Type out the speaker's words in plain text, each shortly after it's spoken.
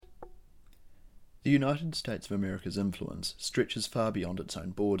The United States of America's influence stretches far beyond its own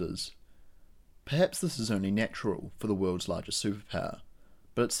borders. Perhaps this is only natural for the world's largest superpower,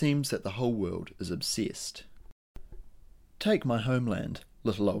 but it seems that the whole world is obsessed. Take my homeland,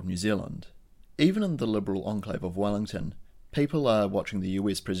 little old New Zealand. Even in the liberal enclave of Wellington, people are watching the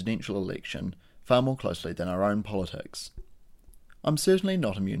US presidential election far more closely than our own politics. I'm certainly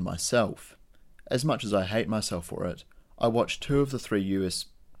not immune myself. As much as I hate myself for it, I watched 2 of the 3 US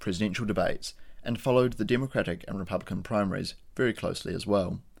presidential debates and followed the Democratic and Republican primaries very closely as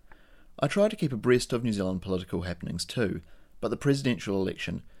well. I try to keep abreast of New Zealand political happenings too, but the presidential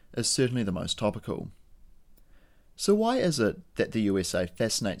election is certainly the most topical. So why is it that the USA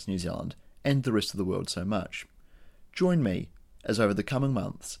fascinates New Zealand and the rest of the world so much? Join me as over the coming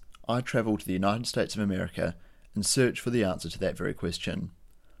months I travel to the United States of America and search for the answer to that very question.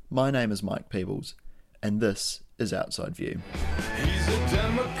 My name is Mike Peebles, and this is Outside View. He's a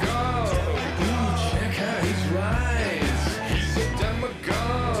demagogue. Ooh, check out his rise. He's a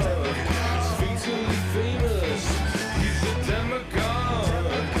demagogue. Fatally famous. He's a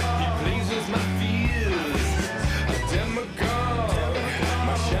demagogue. He pleases my fears. A demagogue.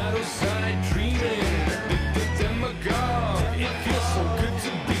 My shadow side dreaming. The demagogue. It feels so good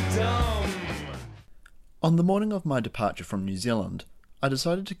to be dumb. On the morning of my departure from New Zealand, I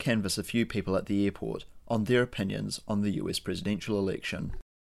decided to canvass a few people at the airport on their opinions on the US presidential election.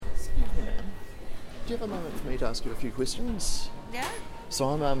 Excuse me, ma'am. Do you have a moment for me to ask you a few questions? Yeah. So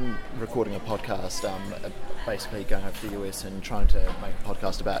I'm recording a podcast, basically going over to the US and trying to make a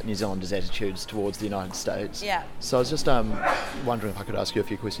podcast about New Zealanders' attitudes towards the United States. Yeah. So I was just wondering if I could ask you a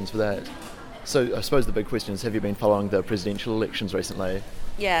few questions for that. So I suppose the big question is, have you been following the presidential elections recently?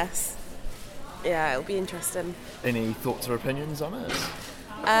 Yes. Yeah, it'll be interesting. Any thoughts or opinions on it?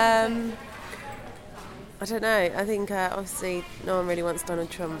 I don't know. I think obviously no one really wants Donald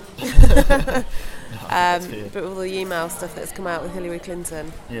Trump. That's fair. But all the email stuff that's come out with Hillary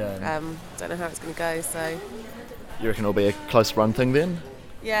Clinton, Yeah. don't know how it's going to go. So You reckon it'll be a close run thing then?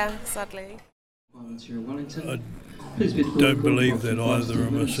 yeah, sadly. I don't believe that either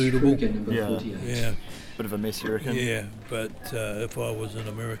of them are suitable. Yeah. Yeah, Bit of a mess, you reckon? yeah, but if I was an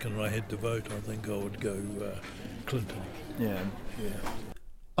American and I had to vote, I think I would go Clinton. Yeah. Yeah.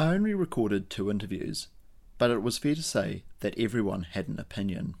 I only recorded 2 interviews, but it was fair to say that everyone had an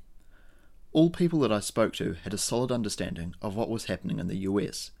opinion. All people that I spoke to had a solid understanding of what was happening in the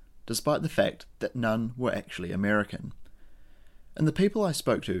US, despite the fact that none were actually American. In the people I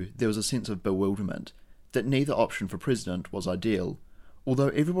spoke to, there was a sense of bewilderment that neither option for president was ideal, although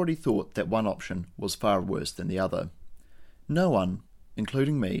everybody thought that one option was far worse than the other. No one,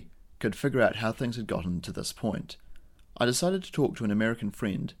 including me, could figure out how things had gotten to this point. I decided to talk to an American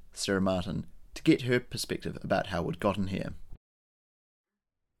friend, Sarah Martin, to get her perspective about how it had gotten here.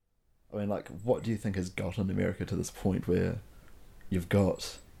 I mean, what do you think has gotten America to this point where you've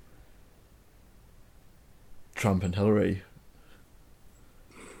got Trump and Hillary?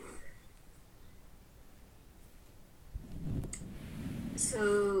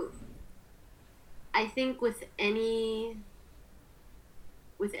 So, I think with any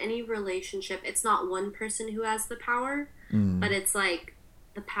relationship, it's not one person who has the power, but it's like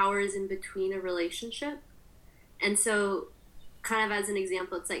the power is in between a relationship. And so, kind of as an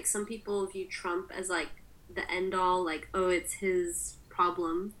example, it's like some people view Trump as like the end all, like, oh, it's his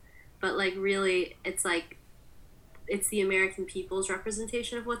problem. But like really, it's like, it's the American people's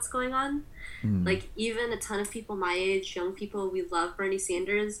representation of what's going on. Like even a ton of people my age, young people, we love Bernie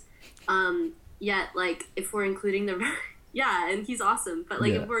Sanders. Yet like if we're including yeah, and he's awesome. But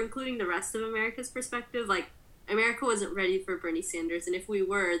like if we're including the rest of America's perspective, like America wasn't ready for Bernie Sanders, and if we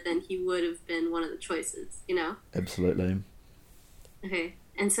were, then he would have been one of the choices, you know? Absolutely. Okay.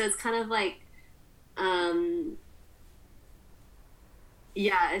 And so it's kind of like,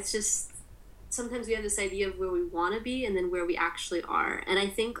 yeah, it's just, sometimes we have this idea of where we want to be and then where we actually are. And I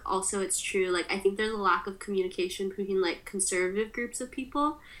think also it's true, like, I think there's a lack of communication between, like, conservative groups of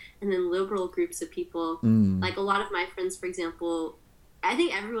people and then liberal groups of people. Like, a lot of my friends, for example, I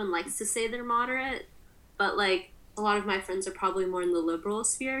think everyone likes to say they're moderate, but, like, a lot of my friends are probably more in the liberal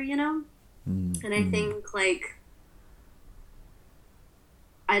sphere, you know? And I think, like,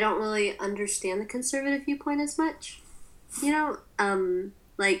 I don't really understand the conservative viewpoint as much, you know?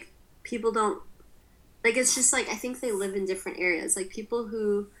 Like, people don't, like, it's just, like, I think they live in different areas. Like, people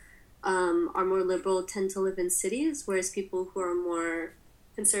who are more liberal tend to live in cities, whereas people who are more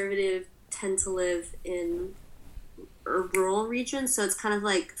conservative tend to live in rural regions. So it's kind of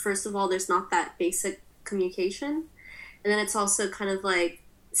like, first of all, there's not that basic communication. And then it's also kind of like,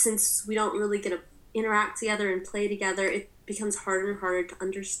 since we don't really get to interact together and play together, it becomes harder and harder to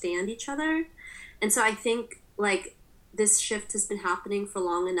understand each other. And so I think, like, this shift has been happening for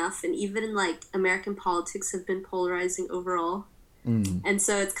long enough, and even, like, American politics have been polarizing overall. And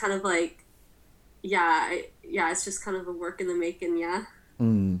so it's kind of like, it's just kind of a work in the making, Yeah,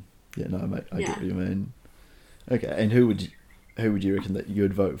 no, mate, I get what you mean. Okay, and who would you reckon that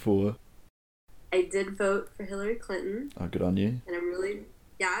you'd vote for? I did vote for Hillary Clinton. Oh, good on you. And I'm really,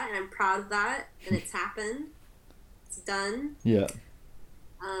 and I'm proud of that, and it's happened. It's done. Yeah.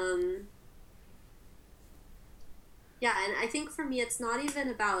 And I think for me, it's not even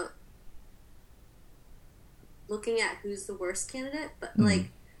about looking at who's the worst candidate, but,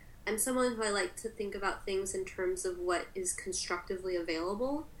 like, I'm someone who I like to think about things in terms of what is constructively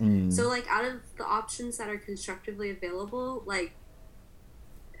available. So, like, out of the options that are constructively available, like,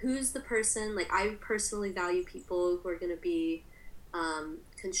 who's the person, like, I personally value people who are going to be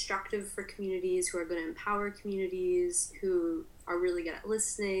constructive for communities, who are going to empower communities, who are really good at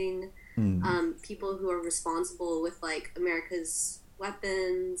listening, people who are responsible with, like, America's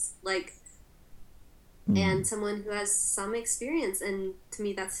weapons, like, and someone who has some experience, and to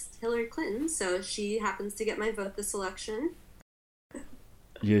me that's Hillary Clinton, so she happens to get my vote this election.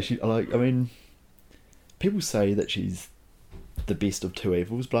 Yeah, I mean, people say that she's the best of two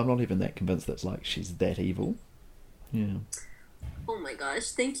evils, but I'm not even that convinced that, like, she's that evil. Yeah. Oh my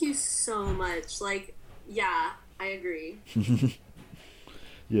gosh, thank you so much. Like, yeah, I agree.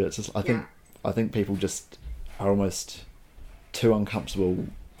 Yeah, it's just, I think people just are almost too uncomfortable.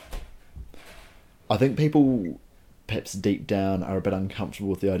 I think people, perhaps deep down, are a bit uncomfortable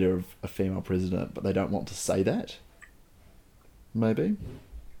with the idea of a female president, but they don't want to say that. Maybe.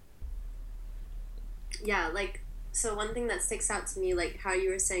 Yeah, like, so one thing that sticks out to me, like how you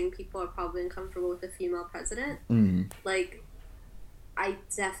were saying people are probably uncomfortable with a female president, like, I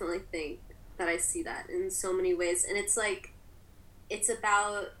definitely think that I see that in so many ways. And it's like, it's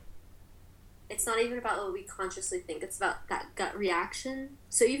not even about what we consciously think, it's about that gut reaction.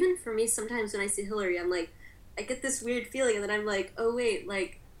 So even for me, sometimes when I see Hillary, I'm like, I get this weird feeling, and then I'm like, oh wait,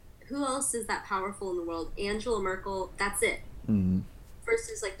 like, who else is that powerful in the world? Angela Merkel, that's it.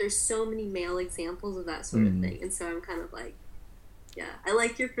 Versus, like, there's so many male examples of that sort of thing, and so I'm kind of like, yeah, I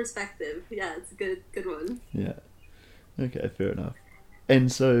like your perspective. Yeah, it's a good one. Yeah. Okay, fair enough.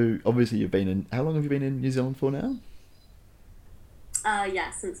 And so, obviously, how long have you been in New Zealand for now?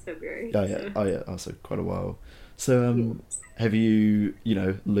 Since February. So quite a while. So, have you,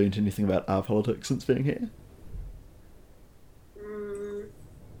 learned anything about our politics since being here?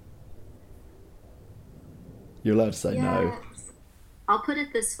 You're allowed to say no. I'll put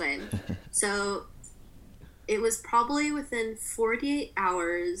it this way. So, it was probably within 48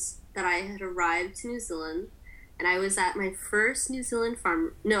 hours that I had arrived to New Zealand, and I was at my first I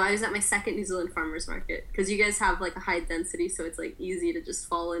was at my second New Zealand farmers market, because you guys have, like, a high density, so it's, like, easy to just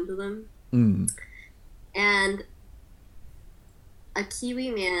fall into them. And a Kiwi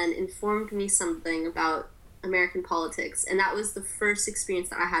man informed me something about American politics, and that was the first experience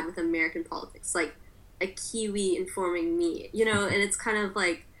that I had with American politics, like, a Kiwi informing me, and it's kind of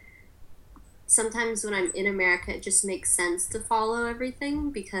like, sometimes when I'm in America, it just makes sense to follow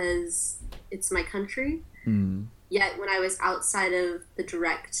everything because it's my country. Yet when I was outside of the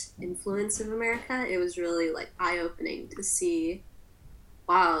direct influence of America, it was really, like, eye-opening to see,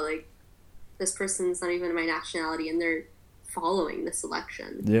 wow, like, this person's not even my nationality and they're following this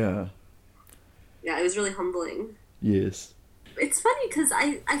election. Yeah, it was really humbling. Yes. It's funny because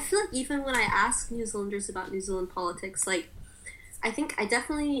I feel like even when I ask New Zealanders about New Zealand politics, like, I think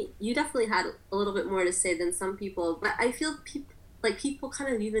you definitely had a little bit more to say than some people, but I feel people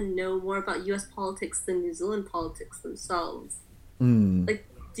kind of even know more about U.S. politics than New Zealand politics themselves. Like,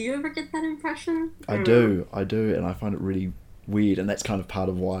 do you ever get that impression? I do, and I find it really weird, and that's kind of part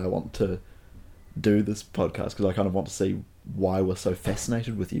of why I want to do this podcast, because I kind of want to see why we're so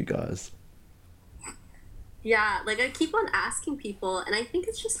fascinated with you guys. Yeah, like, I keep on asking people, and I think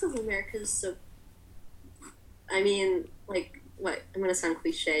it's just because America's so... I mean, like, what? I'm going to sound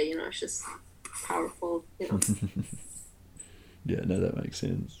cliche, it's just powerful, Yeah, no, that makes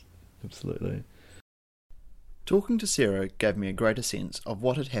sense. Absolutely. Talking to Sarah gave me a greater sense of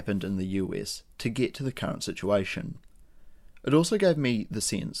what had happened in the US to get to the current situation. It also gave me the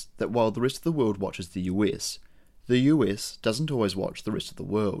sense that while the rest of the world watches the US doesn't always watch the rest of the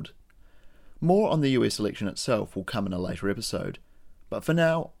world. More on the US election itself will come in a later episode, but for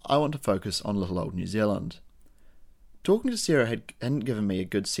now, I want to focus on little old New Zealand. Talking to Sarah hadn't given me a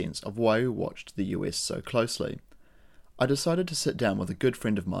good sense of why we watched the US so closely. I decided to sit down with a good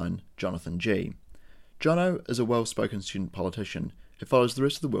friend of mine, Jonathan G. Jono is a well-spoken student politician who follows the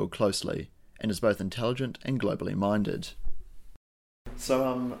rest of the world closely and is both intelligent and globally minded.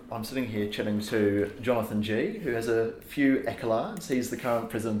 So I'm sitting here chatting to Jonathan G, who has a few accolades. He's the current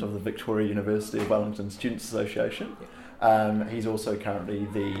president of the Victoria University of Wellington Students Association. He's also currently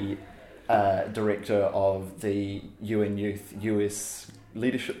the director of the UN Youth US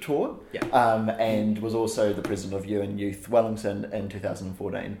Leadership Tour, and was also the president of UN Youth Wellington in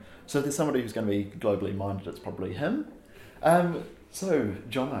 2014. So if there's somebody who's going to be globally minded, it's probably him. So,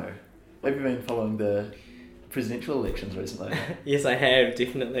 Jono, have you been following the presidential elections recently? Yes, I have,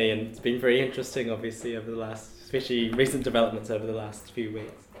 definitely, and it's been very interesting, obviously, over the last, especially recent developments over the last few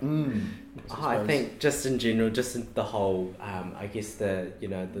weeks. I think just in general, just in the whole, I guess the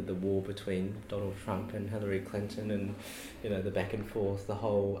war between Donald Trump and Hillary Clinton, and the back and forth, the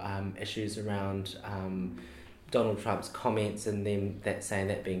whole issues around Donald Trump's comments, and then that saying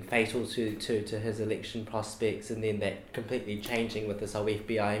that being fatal to his election prospects, and then that completely changing with this whole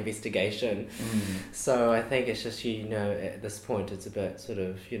FBI investigation. So I think it's just, at this point it's a bit sort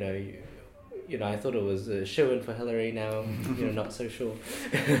of, I thought it was a shoo-in for Hillary, now, not so sure.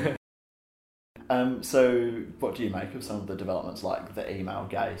 So what do you make of some of the developments like the email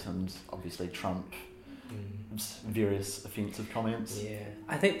gate and obviously Trump's various offensive comments? Yeah,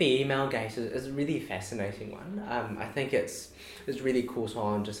 I think the email gate is a really fascinating one. I think it's really caught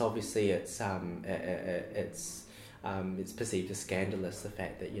on. Just obviously it's perceived as scandalous, the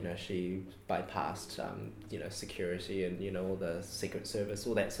fact that she bypassed security and all the Secret Service,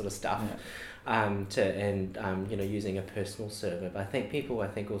 all that sort of stuff, using a personal server. But I think people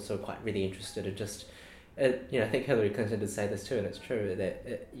also quite really interested in just. I think Hillary Clinton did say this too, and it's true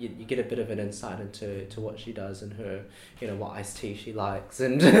that you get a bit of an insight into what she does and her, what iced tea she likes,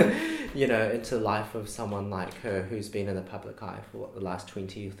 and into the life of someone like her who's been in the public eye for the last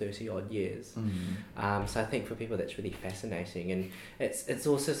 20 or 30 odd years. So I think for people that's really fascinating, and it's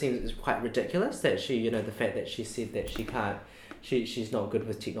also seems quite ridiculous that she, the fact that she said that she can't. She's not good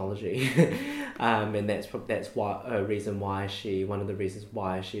with technology, and that's why one of the reasons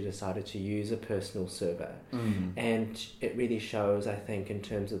why she decided to use a personal server, and it really shows, I think, in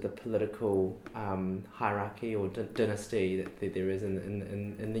terms of the political hierarchy or dynasty that there is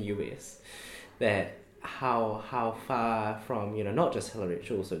in the US, that how far from not just Hillary, it's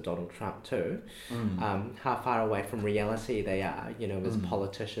also Donald Trump too, how far away from reality they are, as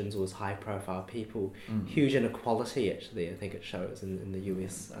politicians or as high profile people. Huge inequality, actually, I think it shows in the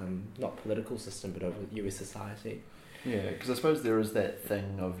US, not political system, but over US society. Yeah, because I suppose there is that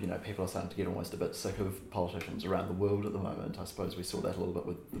thing of, people are starting to get almost a bit sick of politicians around the world at the moment. I suppose we saw that a little bit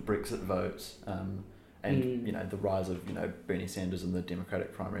with the Brexit vote, and the rise of Bernie Sanders in the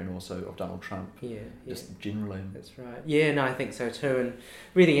Democratic primary, and also of Donald Trump. Just generally. That's right. Yeah, no, I think so too, and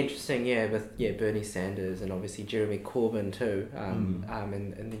really interesting. with Bernie Sanders and obviously Jeremy Corbyn too,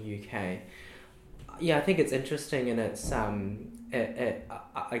 in the UK. Yeah, I think it's interesting, and it's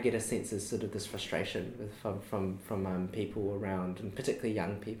I get a sense of sort of this frustration from people around, and particularly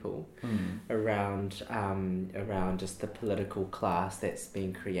young people, around just the political class that's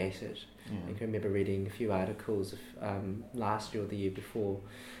been created. I can remember reading a few articles last year or the year before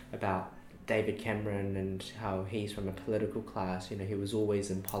about David Cameron and how he's from a political class. He was always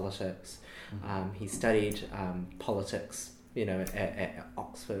in politics. He studied politics, at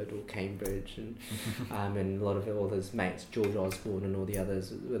Oxford or Cambridge, and and a lot of all his mates, George Osborne and all the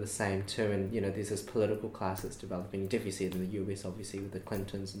others, were the same too. And there's this political class that's developing. You definitely see it in the US, obviously, with the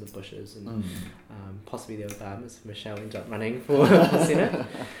Clintons and the Bushes, and possibly the Obamas. Michelle ended up running for Senate.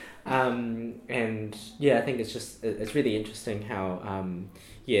 And yeah, I think it's really interesting how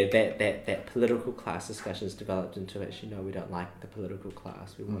that political class discussion has developed into actually, no, we don't like the political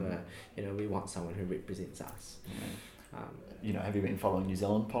class. We want to, we want someone who represents us. Have you been following New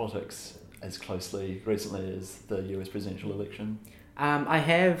Zealand politics as closely recently as the US presidential election? I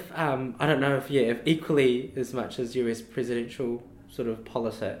have. I don't know if equally as much as US presidential sort of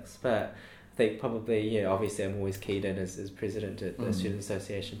politics, but I think probably, obviously I'm always keyed in as president at the Student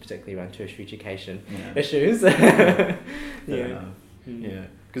Association, particularly around tertiary education issues. Yeah,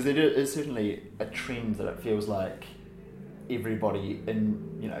 because there is certainly a trend that it feels like everybody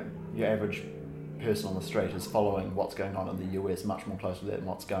in, your average person on the street is following what's going on in the US much more closely than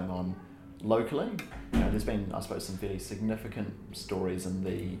what's going on locally. There's been, I suppose, some fairly significant stories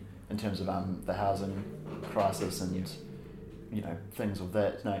in terms of the housing crisis and things of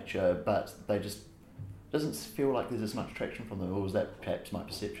that nature, but they just doesn't feel like there's as much traction from them. Or was that perhaps my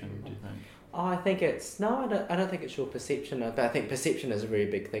perception, do you think? Oh, I think it's I don't think it's your perception, but I think perception is a very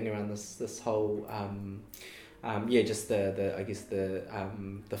big thing around this whole. Just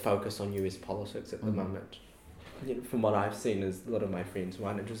the focus on US politics at the moment. From what I've seen, is a lot of my friends who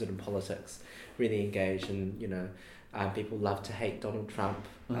aren't interested in politics really engage in People love to hate Donald Trump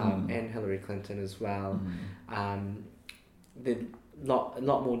and Hillary Clinton as well. The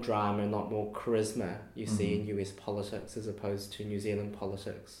lot more drama and a lot more charisma you see in US politics as opposed to New Zealand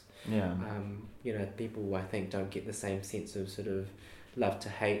politics. Yeah. People I think don't get the same sense of sort of love to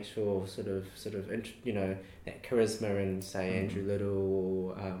hate or sort of that charisma in say Andrew Little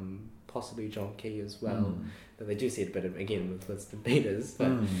or possibly John Key as well. But they do see it a bit of, again with Winston Peters.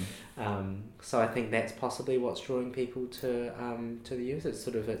 But so I think that's possibly what's drawing people to the US. It's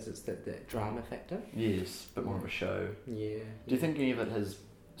sort of it's that drama factor. Yes, a bit more of a show. Yeah. Do you think any of it has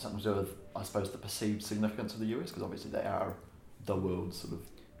something to do with, I suppose, the perceived significance of the US? Because obviously they are the world's sort of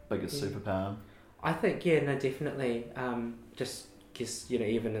biggest superpower. I think, definitely. Just guess,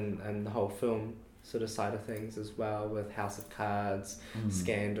 even in the whole film sort of side of things as well, with House of Cards,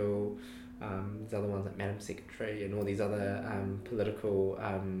 Scandal, the other ones like Madam Secretary, and all these other political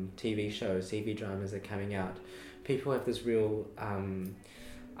TV shows, TV dramas are coming out. People have this real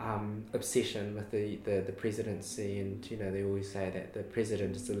obsession with the presidency, and they always say that the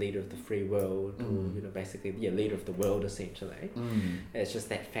president is the leader of the free world, or basically leader of the world essentially. It's just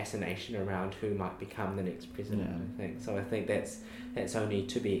that fascination around who might become the next president. I think so. I think that's only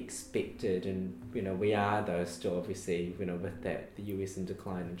to be expected, and we are though still obviously with that the US in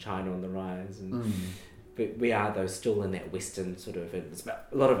decline and China on the rise, and but we are though still in that Western sort of, it's about,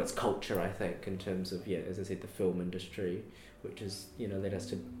 a lot of it's culture I think in terms of as I said, the film industry, which has led us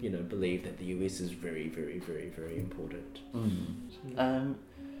to believe that the US is very, very, very, very important.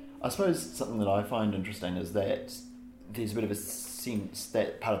 I suppose something that I find interesting is that there's a bit of a sense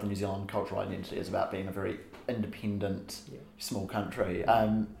that part of the New Zealand cultural identity is about being a very independent small country,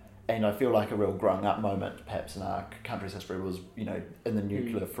 and I feel like a real growing up moment perhaps in our country's history was in the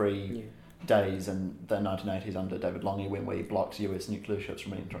nuclear free days in the 1980s under David Lange, when we blocked US nuclear ships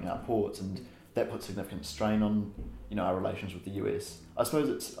from entering our ports, and that put significant strain on our relations with the US. I suppose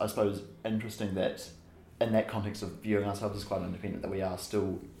it's interesting that in that context of viewing ourselves as quite independent, that we are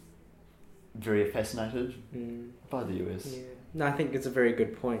still very fascinated by the US. Yeah. No, I think it's a very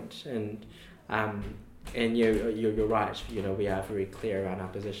good point, and you're right. We are very clear around our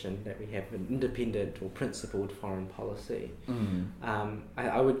position that we have an independent or principled foreign policy.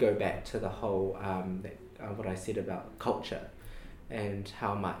 I would go back to the whole what I said about culture, and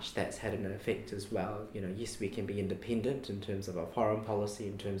how much that's had an effect as well. Yes, we can be independent in terms of our foreign policy,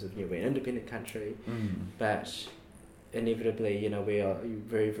 in terms of we're an independent country, but inevitably, we are a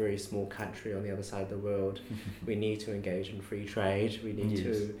very, very small country on the other side of the world. We need to engage in free trade. We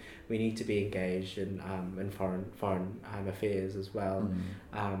need to be engaged in foreign affairs as well.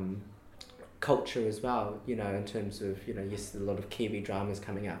 Culture as well, in terms of, yes, a lot of Kiwi dramas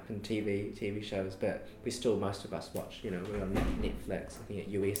coming up and TV shows, but most of us watch, we're on Netflix looking at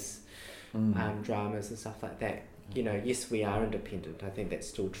US dramas and stuff like that. Yes, we are independent. I think that's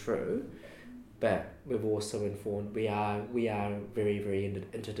still true, but we've also informed we are very, very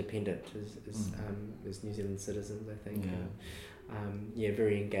interdependent as New Zealand citizens, I think.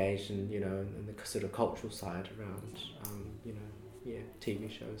 Very engaged in in the sort of cultural side around TV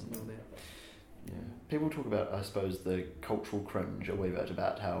shows and all that. Yeah, people talk about, I suppose, the cultural cringe a wee bit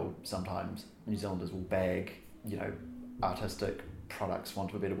about how sometimes New Zealanders will bag, artistic products, want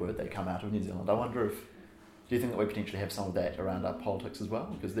of a better word, that come out of New Zealand. I wonder do you think that we potentially have some of that around our politics as well?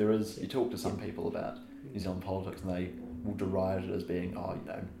 Because there is, you talk to some people about New Zealand politics and they will deride it as being,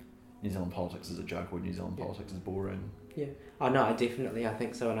 New Zealand politics is a joke, or New Zealand politics is boring. Yeah. Oh no, I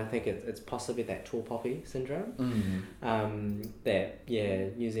think so, and I think it's possibly that tall poppy syndrome. That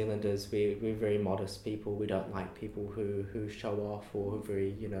New Zealanders, we're very modest people. We don't like people who show off or who are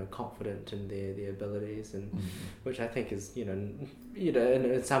very confident in their abilities, and which I think is in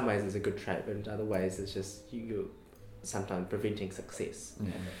some ways is a good trait, but in other ways it's just you sometimes preventing success.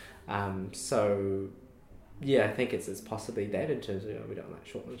 So. Yeah, I think it's possibly that in terms of we don't like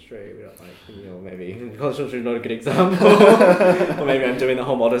Shortland Street, we don't like maybe Shortland Street not a good example, or maybe I'm doing the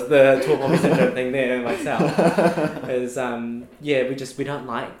tall poppy syndrome thing there myself. Is we don't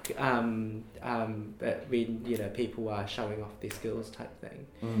like that people are showing off their skills type thing.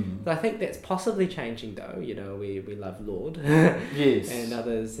 But I think that's possibly changing though. We love Lord, yes, and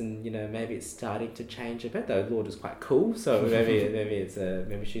others, and maybe it's starting to change a bit though. Lord is quite cool, so maybe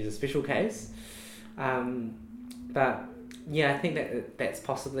she's a special case. But I think that's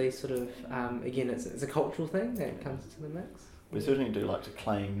possibly sort of again it's a cultural thing that comes to the mix. We certainly do like to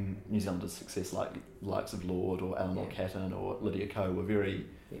claim New Zealanders' success, like likes of Lord or Eleanor Catton or Lydia Ko. We're very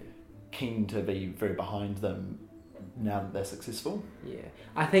keen to be very behind them, now that they're successful. Yeah,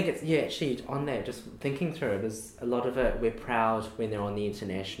 I think it's, actually on that, just thinking through it, is a lot of it, we're proud when they're on the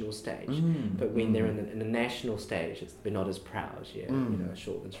international stage, but when they're in the national stage, we're not as proud, you know,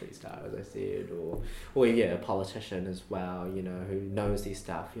 Shortland Street Star, as I said, or a politician as well, you know, who knows these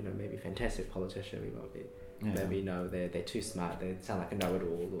stuff, you know, maybe fantastic politician, we might be, maybe know they're too smart, they sound like a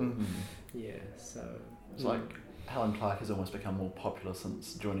know-it-all, or, so... It's like Helen Clark has almost become more popular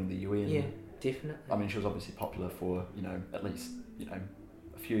since joining the UN. Yeah, definitely. I mean, she was obviously popular for, you know, at least, you know,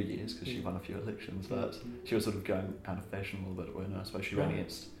 a few years because she won a few elections, but she was sort of going out of fashion a little bit when I suppose she ran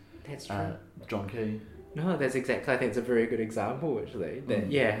against That's true. John Key. No, that's exactly, I think it's a very good example actually.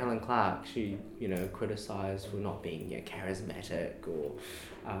 That Helen Clark, she, you know, criticised for not being charismatic or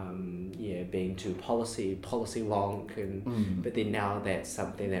being too policy wonk, and but then now that's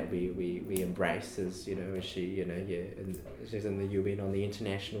something that we embrace as, you know, as she, you know, and she's in the UN on the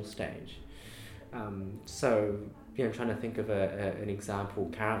international stage. So, you know, I'm trying to think of an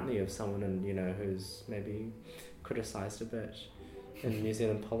example currently of someone, and you know, who's maybe criticised a bit in New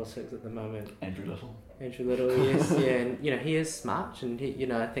Zealand politics at the moment. Andrew Little, yes, and you know, he is smart, and he, you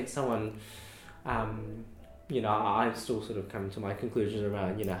know, I think someone, you know, I've still sort of come to my conclusions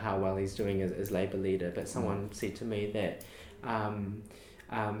around, you know, how well he's doing as Labour leader, but someone said to me that,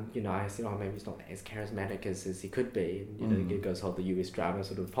 you know, I said, oh, maybe he's not as charismatic as he could be, and, you know, it goes whole the US drama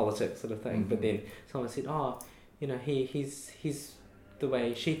sort of politics sort of thing, but then someone said, oh, you know, he's the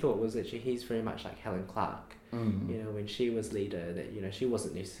way she thought was that he's very much like Helen Clark. You know, when she was leader, that, you know, she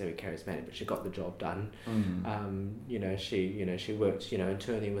wasn't necessarily charismatic, but she got the job done. You know, she worked, you know,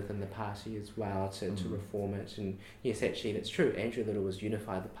 internally within the party as well to reform it. And yes, actually, that's true. Andrew Little was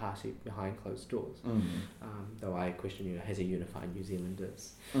unified the party behind closed doors. Though I question, you know, has he unified New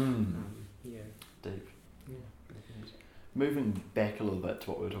Zealanders? Deep. Yeah. Moving back a little bit to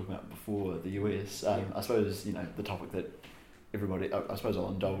what we were talking about before, the US, I suppose, you know, the topic that everybody, I suppose I'll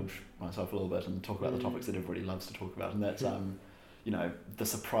indulge myself a little bit and talk about the topics that everybody loves to talk about, and that's you know, the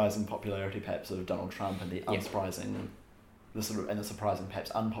surprising popularity perhaps of Donald Trump, and the unsurprising, the surprising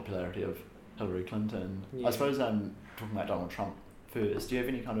perhaps unpopularity of Hillary Clinton. I suppose talking about Donald Trump first, do you have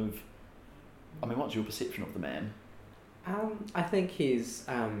any kind of, I mean, what's your perception of the man? I think he's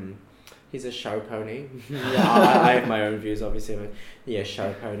a show pony. I have my own views, obviously. But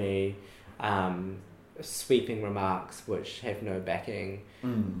show pony. Sweeping remarks which have no backing,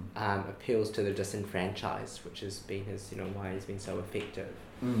 appeals to the disenfranchised, which has been his, you know, why he's been so effective.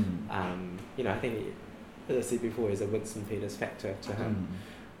 You know, I think, as I said before, there's a Winston Peters factor to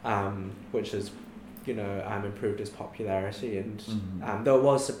him, which is, you know, improved his popularity, and though it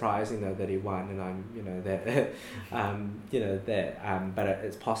was surprising though that he won, and I'm, you know, that you know, that but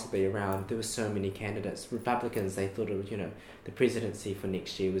it's possibly around, there were so many candidates. Republicans, they thought of, you know, the presidency for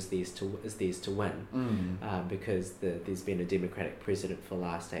next year is theirs to win, because there's been a Democratic president for the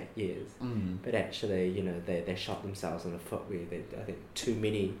last 8 years, but actually, you know, they shot themselves in the foot where I think too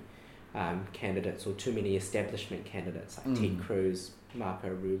many candidates, or too many establishment candidates like Ted Cruz, Marco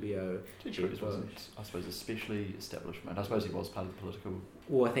Rubio. Ted Cruz wasn't, I suppose, especially establishment. I suppose he was part of the political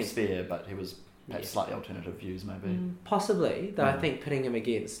sphere, but he was perhaps slightly alternative views, maybe. Possibly, though I think putting him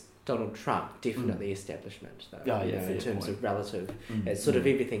against Donald Trump, definitely establishment, though. In terms of relative, it's sort of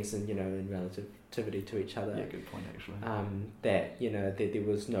everything's in, you know, in relativity to each other. Yeah, good point, actually. That, you know, there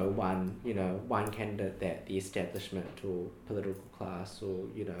was no one candidate that the establishment or political class, or,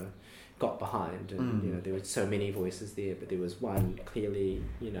 you know, got behind, and you know, there were so many voices there, but there was one clearly,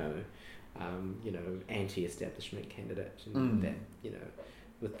 you know, anti-establishment candidate, and that, you know,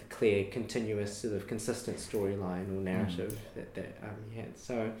 with the clear, continuous, sort of consistent storyline or narrative that he had.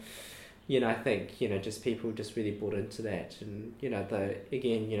 So, you know, I think, you know, just people just really bought into that, and, you know,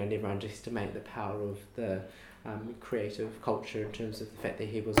 never underestimate the power of the creative culture in terms of the fact that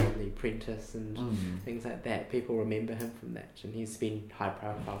he was on The Apprentice and things like that. People remember him from that, and he's been high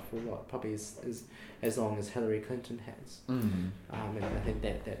profile for probably as long as Hillary Clinton has. And I think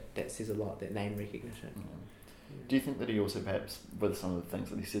that says a lot, that name recognition. Do you think that he also, perhaps, with some of the things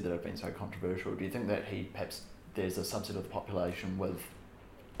that he said that have been so controversial, do you think that there's a subset of the population with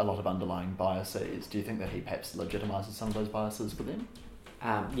a lot of underlying biases? Do you think that he perhaps legitimises some of those biases for them?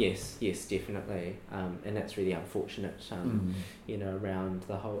 Yes, definitely, and that's really unfortunate. You know, around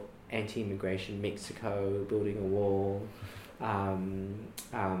the whole anti-immigration, Mexico building a wall,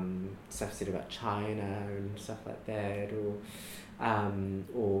 stuff said about China and stuff like that,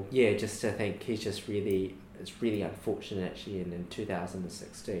 or just to think he's just really. It's really unfortunate actually in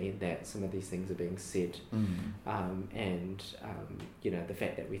 2016 that some of these things are being said, and you know, the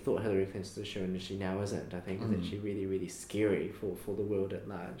fact that we thought Hillary Clinton was sure and she now isn't, I think is actually really, really scary for the world at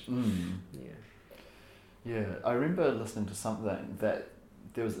large. Yeah, I remember listening to something that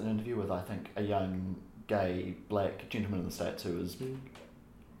there was an interview with, I think, a young gay black gentleman in the States who was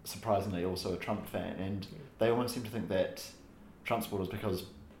surprisingly also a Trump fan, and they almost seem to think that Trump supporters, because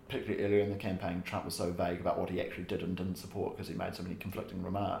particularly earlier in the campaign Trump was so vague about what he actually did and didn't support because he made so many conflicting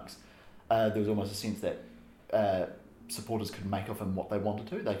remarks, there was almost a sense that supporters could make of him what they wanted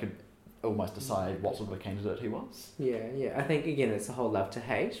to. They could almost decide what sort of a candidate he was. Yeah. I think again it's a whole love to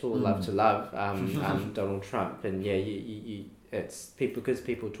hate or love to love Donald Trump, and it's because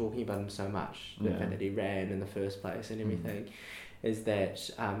people are talking about him so much, the fact that he ran in the first place and everything, is that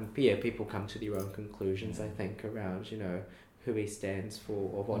people come to their own conclusions. I think around who he stands for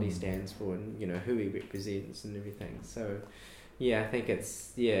or what he stands for, and who he represents and everything. So I think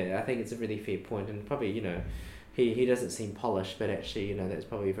it's a really fair point, and probably he doesn't seem polished, but actually that's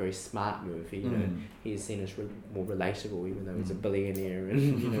probably a very smart move. He's seen as more relatable, even though he's a billionaire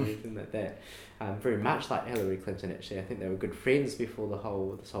and everything like that. Very much like Hillary Clinton. Actually, I think they were good friends before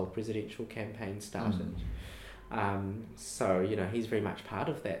this whole presidential campaign started. So he's very much part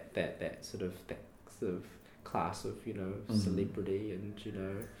of that sort of class of celebrity and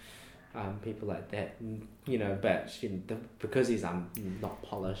people like that, but because he's not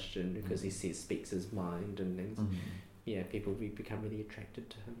polished and because he speaks his mind and things, people become really attracted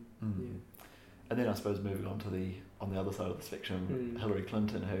to him. And then I suppose moving on to on the other side of the spectrum, Hillary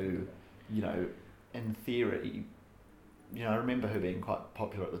Clinton, who in theory, I remember her being quite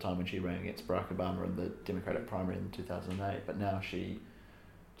popular at the time when she ran against Barack Obama in the Democratic primary in 2008, but now she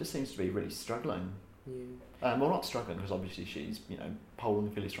just seems to be really struggling. Well, not struggling because obviously she's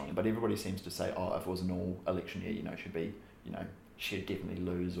polling fairly strongly, but everybody seems to say, if it was an all election year, she'd definitely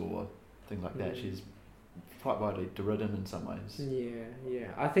lose or things like that. She's quite widely deridden in some ways. Yeah.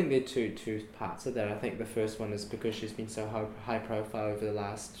 I think there are two parts of that. I think the first one is because she's been so high profile over the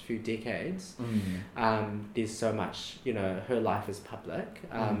last few decades. There's so much, her life is public.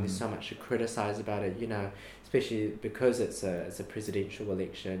 There's so much to criticize about it, especially because it's a presidential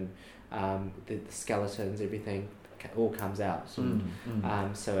election. The skeletons, everything all comes out.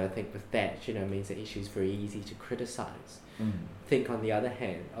 So I think with that, means that she's very easy to criticize. I think on the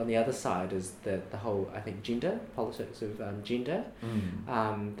other side is the whole, I think, gender, politics of gender,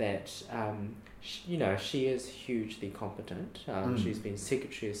 that, she is hugely competent. She's been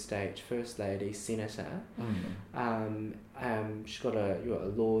Secretary of State, First Lady, Senator. She's got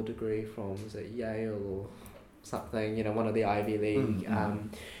a law degree from, was it Yale or something, one of the Ivy League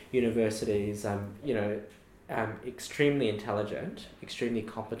universities, extremely intelligent, extremely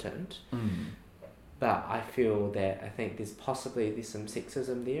competent. But I think there's some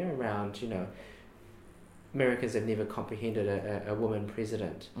sexism there around, Americans have never comprehended a woman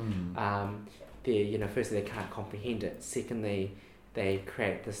president. Firstly, they can't comprehend it. Secondly, they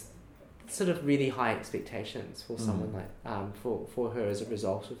create this sort of really high expectations for someone like, for her as a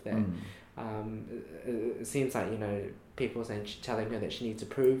result of that. It seems like people telling her that she needs to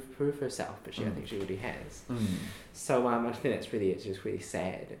prove herself, but I think she already has. So I think it's just really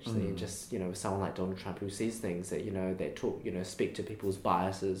sad actually, and just with someone like Donald Trump who says things that that talk speak to people's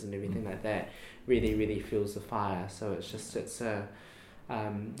biases and everything like that, really fuels the fire. So it's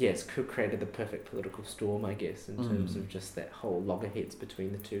created the perfect political storm, I guess, in terms of just that whole loggerheads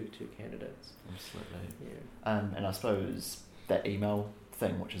between the two candidates. Absolutely. And I suppose that email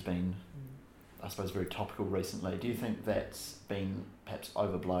thing, which has been, I suppose, very topical recently, do you think that's been perhaps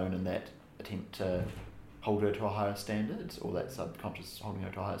overblown in that attempt to hold her to a higher standard, or that subconscious holding her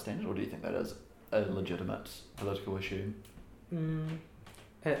to a higher standard, or do you think that is a legitimate political issue?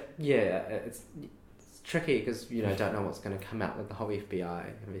 It's tricky because don't know what's going to come out with the whole FBI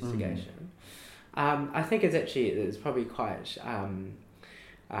investigation. I think it's probably quite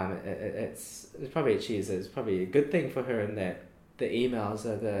it's probably a good thing for her in that the emails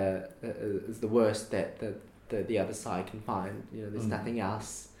are is the worst that the other side can find. There's nothing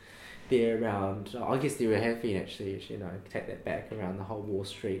else there around. I guess there have been actually, take that back, around the whole Wall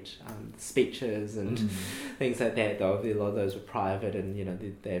Street speeches and things like that. Though a lot of those were private, and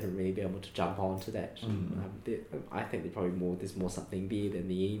they haven't really been able to jump onto that. I think there's more something there than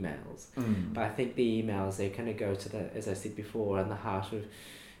the emails. But I think the emails, they kind of go to the, as I said before, in the heart of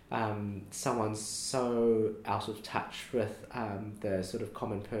someone so out of touch with the sort of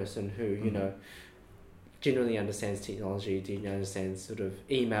common person who generally understands technology, understands sort of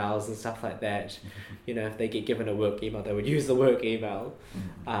emails and stuff like that. If they get given a work email, they would use the work email.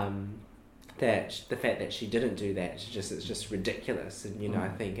 That the fact that she didn't do that, it's just ridiculous. And I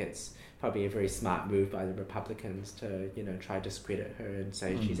think it's probably a very smart move by the Republicans to try to discredit her and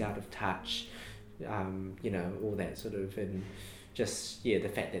say she's out of touch, all that sort of, and just the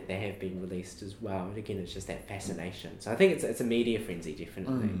fact that they have been released as well. And again, it's just that fascination. So I think it's a media frenzy,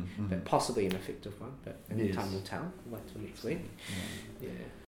 definitely, but possibly an effective one. But time will tell. We'll wait till next week. Yeah.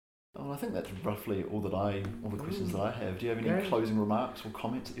 Well, I think that's roughly all the questions that I have. Do you have any Great. closing remarks or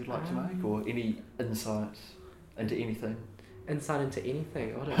comments that you'd like to make, or any insight into anything? Insight into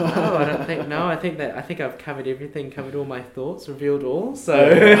anything? I don't know. I don't think. No, I think I've covered everything. Covered all my thoughts. Revealed all. So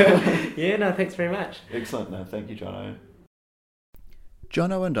no. Thanks very much. Excellent. No, thank you, Jono.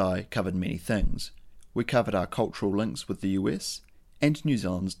 Jono and I covered many things. We covered our cultural links with the US and New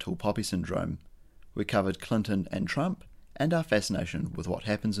Zealand's tall poppy syndrome. We covered Clinton and Trump and our fascination with what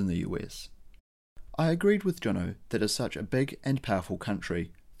happens in the US. I agreed with Jono that as such a big and powerful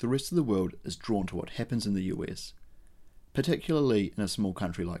country, the rest of the world is drawn to what happens in the US. Particularly in a small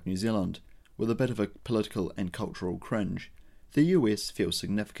country like New Zealand, with a bit of a political and cultural cringe, the US feels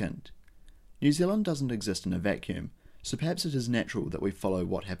significant. New Zealand doesn't exist in a vacuum, so perhaps it is natural that we follow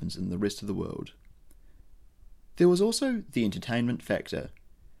what happens in the rest of the world. There was also the entertainment factor.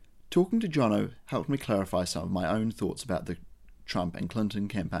 Talking to Jono helped me clarify some of my own thoughts about the Trump and Clinton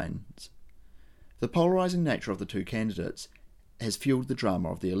campaigns. The polarising nature of the two candidates has fueled the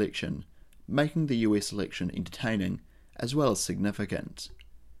drama of the election, making the US election entertaining as well as significant.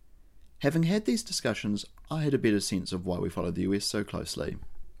 Having had these discussions, I had a better sense of why we follow the US so closely.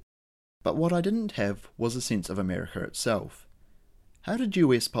 But what I didn't have was a sense of America itself. How did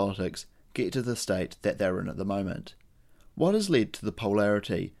US politics get to the state that they're in at the moment? What has led to the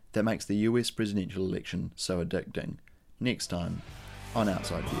polarity that makes the US presidential election so addicting? Next time on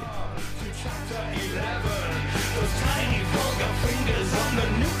Outside View. Those tiny vulgar